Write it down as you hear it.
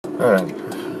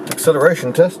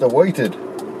Acceleration test awaited.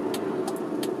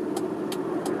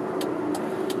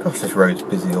 Gosh, this road's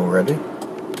busy already.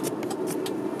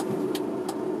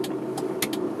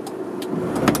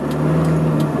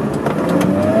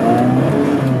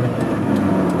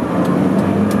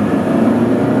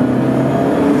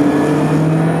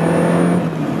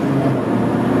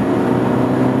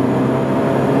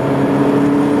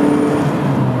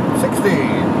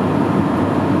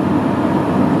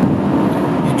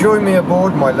 Join me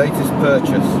aboard my latest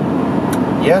purchase.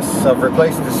 Yes, I've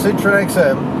replaced the Citroen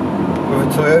XM with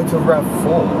a Toyota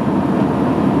RAV4.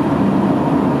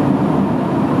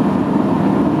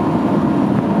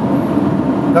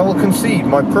 Now, I'll concede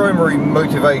my primary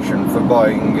motivation for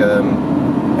buying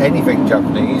anything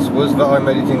Japanese was that I'm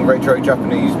editing Retro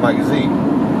Japanese magazine,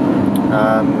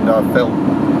 and I felt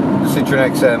the Citroen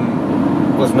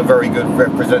XM wasn't a very good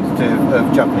representative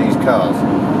of Japanese cars.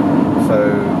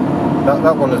 So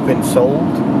that one has been sold,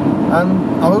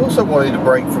 and I also wanted a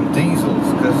break from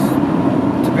diesels because,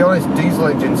 to be honest, diesel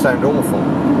engines sound awful.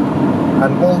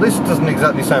 And while this doesn't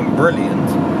exactly sound brilliant,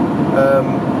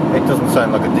 it doesn't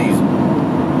sound like a diesel.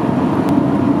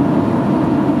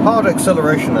 Hard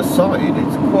acceleration aside,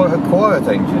 it's quite a quiet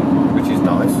engine, which is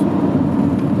nice,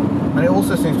 and it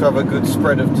also seems to have a good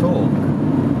spread of torque.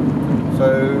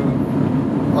 So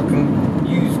I can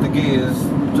use the gears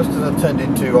just as I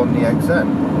tended to on the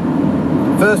XM.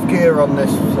 First gear on this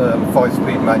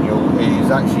 5-speed manual is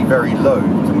actually very low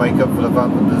to make up for the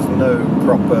fact that there's no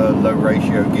proper low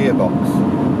ratio gearbox.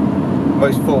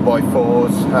 Most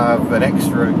 4x4s have an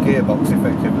extra gearbox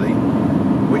effectively,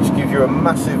 which gives you a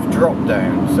massive drop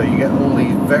down, so you get all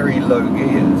these very low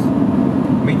gears.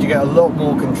 It means you get a lot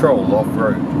more control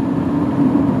off-road.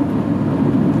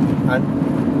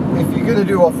 And if you're going to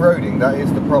do off-roading, that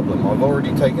is the problem. I've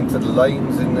already taken to the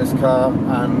lanes in this car,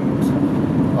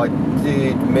 and I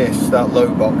did miss that low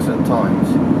box at times.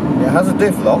 It has a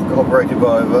diff lock operated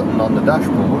by a button on the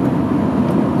dashboard,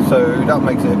 so that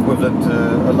makes it equivalent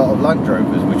to a lot of Land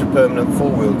Rovers, which are permanent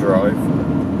 4-wheel drive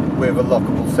with a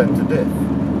lockable centre diff.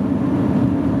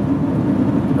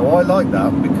 Now, I like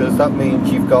that because that means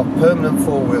you've got permanent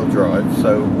 4-wheel drive,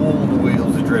 so all the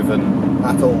wheels are driven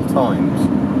at all times.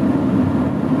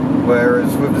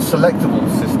 Whereas with the selectable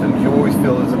systems, you always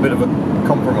feel there's a bit of a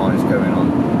compromise going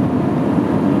on.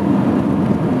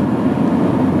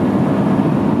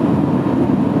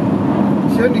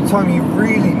 The only time you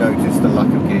really notice the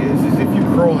lack of gears is if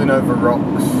you're crawling over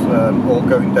rocks or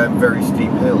going down very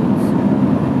steep hills.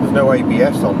 There's no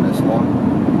ABS on this one,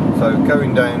 so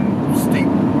going down steep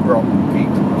rocky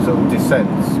sort of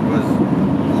descents was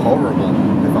horrible,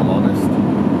 if I'm honest.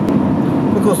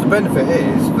 Of course, the benefit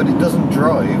is that it doesn't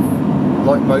drive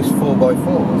like most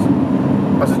 4x4s.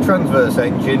 It has a transverse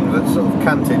engine that's sort of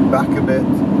canted back a bit,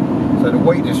 so the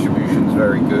weight distribution is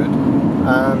very good,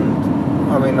 and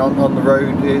I mean, on the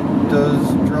road it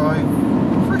does drive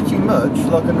pretty much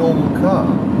like a normal car.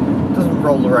 It doesn't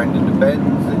roll around into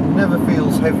bends, it never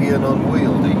feels heavy and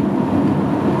unwieldy.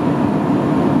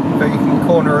 But you can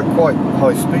corner at quite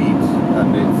high speeds,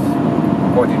 and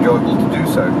it's quite enjoyable to do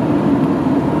so.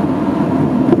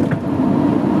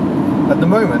 At the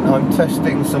moment I'm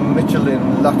testing some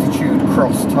Michelin Latitude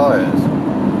Cross tyres,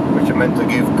 which are meant to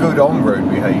give good on-road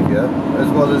behaviour as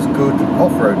well as good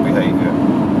off-road behaviour.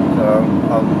 So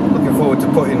I'm looking forward to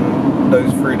putting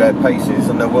those through their paces,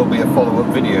 and there will be a follow-up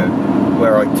video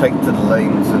where I take to the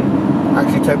lanes and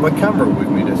actually take my camera with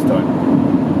me this time.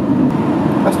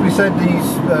 Has to be said, these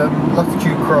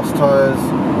Latitude Cross tyres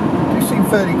do seem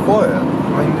fairly quiet.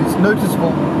 I mean, it's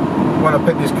noticeable when I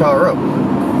pick this car up,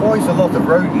 quite a lot of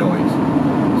road noise.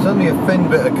 There's only a thin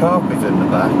bit of carpet in the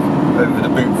back over the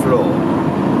boot floor,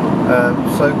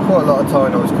 so quite a lot of tire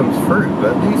noise comes through,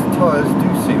 but these tyres do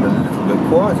seem a little bit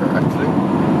quieter actually.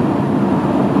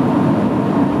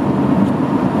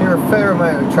 Hear a fair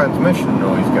amount of transmission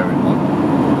noise going on,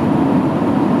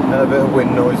 and a bit of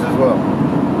wind noise as well.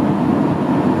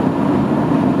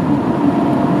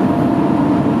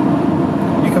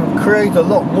 You can create a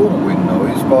lot more wind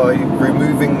noise by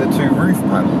removing the two roof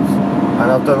panels,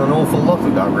 and I've done an awful lot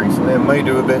of that recently and may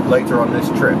do a bit later on this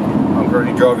trip. I'm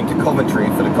currently driving to Coventry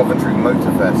for the Coventry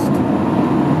Motor Fest.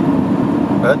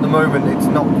 But at the moment it's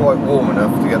not quite warm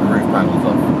enough to get the roof panels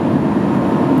off.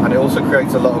 And it also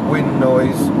creates a lot of wind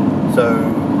noise, so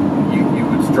you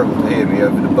would struggle to hear me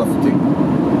over the buffeting.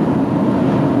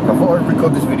 I thought I'd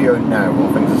record this video now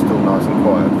while things are still nice and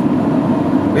quiet.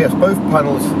 But yes, both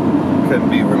panels can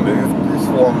be removed. This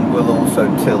one will also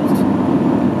tilt.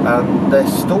 And they're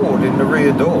stored in the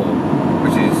rear door,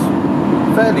 which is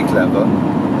fairly clever,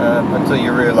 until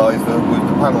you realise that with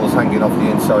the panels hanging off the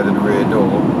inside of the rear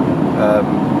door,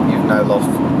 you've now lost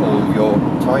all of your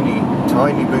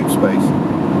tiny boot space.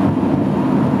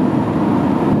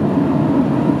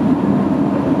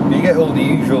 You get all the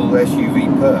usual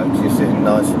SUV perks. You're sitting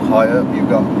nice and high up, you've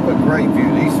got a great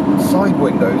view. These side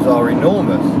windows are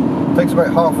enormous. It takes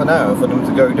about half an hour for them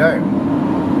to go down.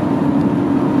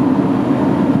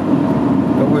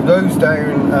 But with those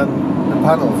down and the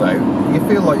panels out, you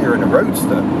feel like you're in a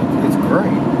roadster. It's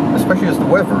great, especially as the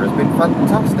weather has been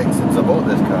fantastic since I bought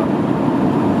this car.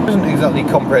 It isn't exactly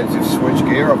comprehensive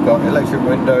switchgear. I've got electric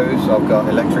windows, I've got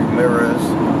electric mirrors,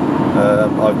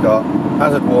 I've got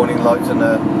hazard warning lights and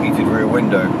a heated rear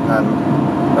window, and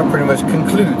that pretty much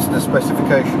concludes the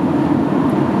specification.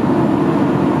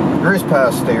 There is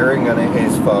power steering and it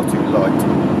is far too light.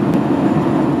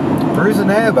 There is an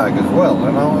airbag as well,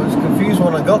 and I was confused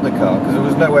when I got the car because there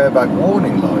was no airbag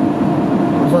warning light.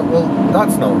 I was like, well,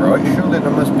 that's not right, surely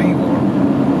there must be one.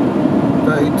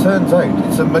 But it turns out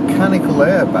it's a mechanical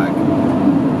airbag.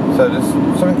 So there's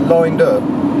something lined up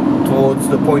towards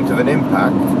the point of an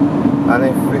impact, and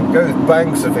if it goes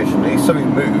bang sufficiently, something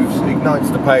moves, ignites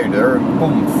the powder, and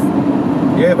boom,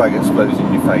 the airbag explodes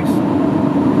in your face.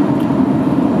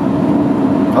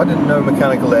 I didn't know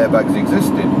mechanical airbags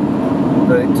existed,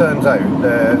 but it turns out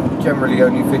they're generally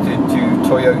only fitted to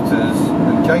Toyotas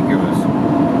and Jaguars.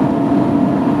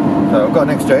 So I've got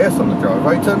an XJS on the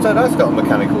driveway. It turns out that's got a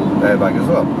mechanical airbag as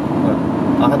well. But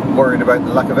I hadn't worried about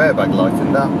the lack of airbag light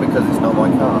in that because it's not my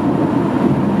car.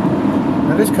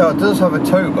 Now this car does have a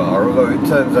tow bar, although it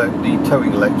turns out the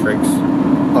towing electrics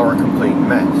are a complete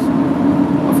mess.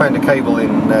 I found a cable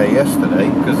in there yesterday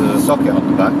because there's a socket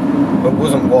on the back, but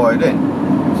wasn't wired in.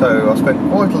 So I spent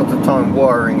quite a lot of time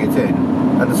wiring it in,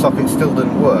 and the socket still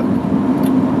didn't work.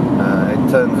 It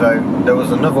turns out there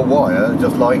was another wire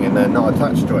just lying in there, not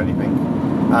attached to anything,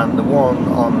 and the one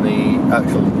on the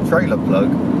actual trailer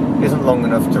plug isn't long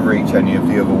enough to reach any of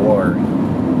the other wiring.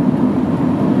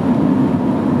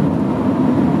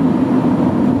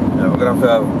 We're going to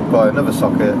have to buy another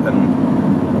socket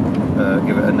and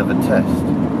give it another test.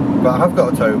 But I have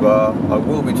got a tow bar. I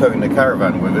will be towing the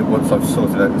caravan with it once I've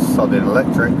sorted out the sodding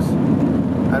electrics,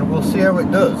 and we'll see how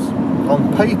it does.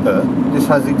 On paper, this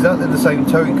has exactly the same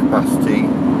towing capacity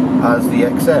as the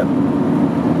XM,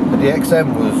 but the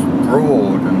XM was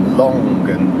broad and long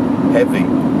and heavy,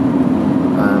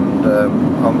 and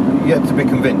I'm yet to be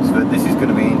convinced that this is going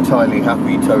to be entirely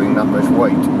happy towing that much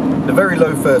weight. The very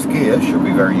low first gear should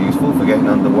be very useful for getting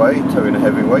underway, towing a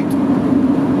heavy weight,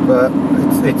 but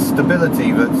it's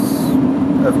stability that's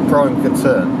of prime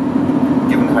concern,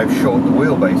 given how short the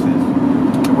wheelbase is.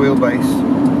 The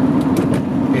wheelbase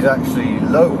is actually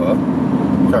lower.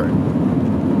 Sorry,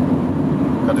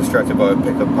 got distracted by a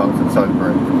pickup parked at the side of the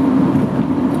road.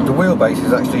 The wheelbase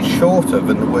is actually shorter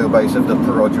than the wheelbase of the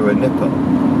Perodua Nipper.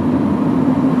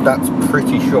 That's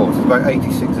pretty short, it's about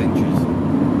 86 inches.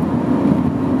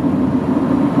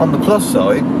 On the plus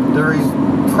side, there is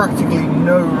practically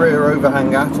no rear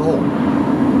overhang at all.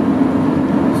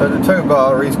 So the tow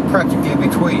bar is practically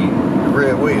between the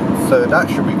rear wheels, so that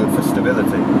should be good for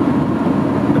stability.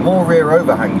 The more rear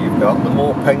overhang you've got, the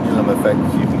more pendulum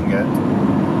effects you can get.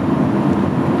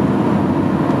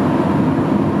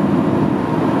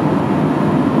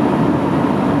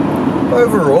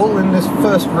 Overall, in this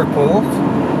first report,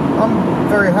 I'm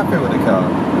very happy with the car.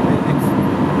 It's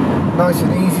nice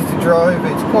and easy to drive.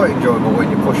 It's quite enjoyable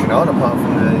when you're pushing on, apart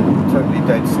from the totally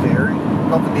dead steering.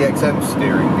 Not that the XM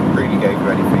steering really gave you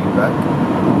any feedback.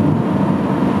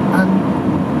 And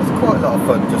it's quite a lot of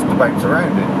fun just to bounce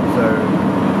around it. So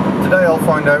today I'll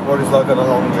find out what it's like on a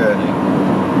long journey.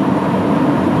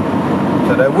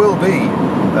 So there will be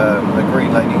a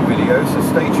greenlaning video, so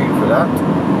stay tuned for that.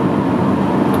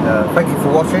 Thank you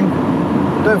for watching.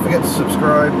 Don't forget to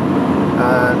subscribe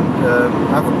and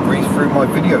have a breeze through my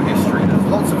video history. There's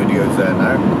lots of videos there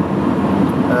now.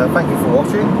 Thank you for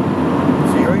watching.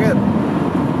 See you again.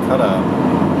 Ta-da.